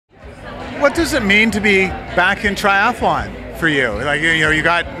what does it mean to be back in triathlon for you? Like, you know, you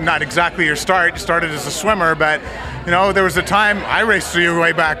got not exactly your start. You started as a swimmer, but you know, there was a time I raced you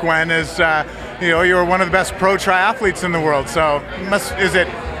way back when, as you know, you were one of the best pro triathletes in the world. So, is it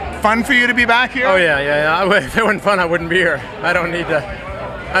fun for you to be back here? Oh yeah. If it wasn't fun, I wouldn't be here. I don't need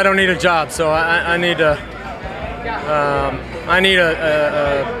a job, so I need a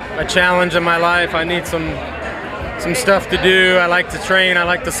challenge in my life. I need some stuff to do. I like to train. I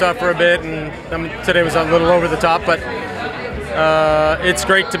like to suffer a bit, and today was a little over the top, but it's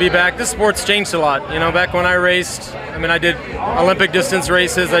great to be back. This sport's changed a lot. You know, back when I raced, I mean, I did Olympic distance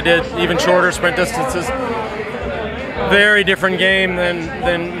races. I did even shorter sprint distances. Very different game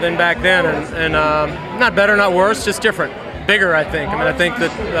than back then, and not better, not worse, just different. Bigger, I think. I mean, I think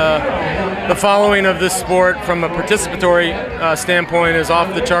that the following of this sport from a participatory standpoint is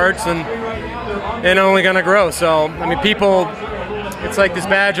off the charts and only going to grow. So, I mean, people, it's like this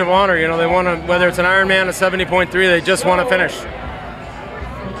badge of honor, you know, they want to, whether it's an Ironman, a 70.3, they just want to finish.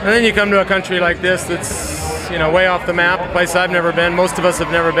 And then you come to a country like this that's, you know, way off the map, a place I've never been, most of us have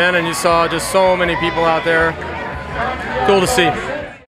never been, and you saw just so many people out there. Cool to see.